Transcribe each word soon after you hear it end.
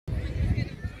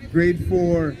grade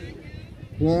 4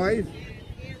 boys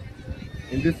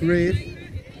in this race.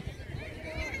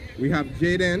 We have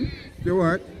Jaden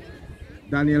Stewart,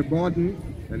 Daniel Borden,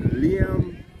 and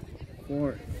Liam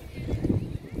Forrest.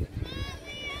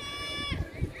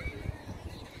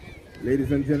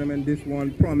 Ladies and gentlemen, this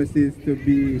one promises to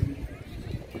be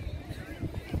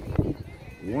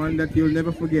one that you'll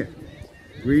never forget.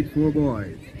 Grade 4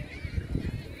 boys.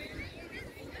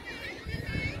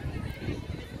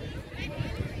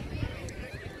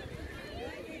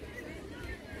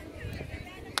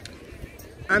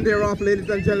 And they're off, ladies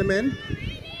and gentlemen.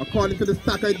 According to the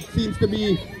starter, it seems to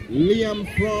be Liam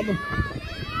from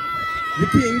the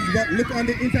Kings, but look on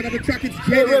the inside of the track, it's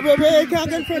Jaden. Wait, can't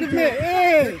get in front of me.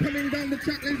 Hey. Coming down the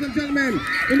track, ladies and gentlemen,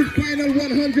 in the final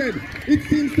 100. It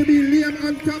seems to be Liam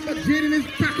on top, but Jaden is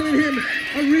tackling him.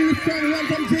 A really strong run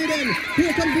from Jaden.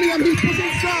 Here comes Liam, he's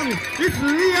pushing strong. It's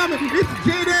Liam, it's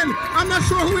Jaden. I'm not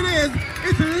sure who it is.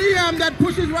 It's Liam that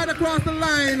pushes right across the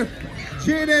line.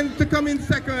 Jaden to come in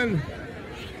second.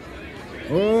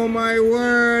 Oh my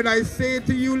word, I say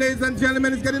to you, ladies and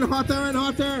gentlemen, it's getting hotter and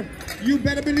hotter. You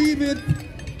better believe it.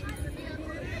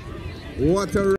 What a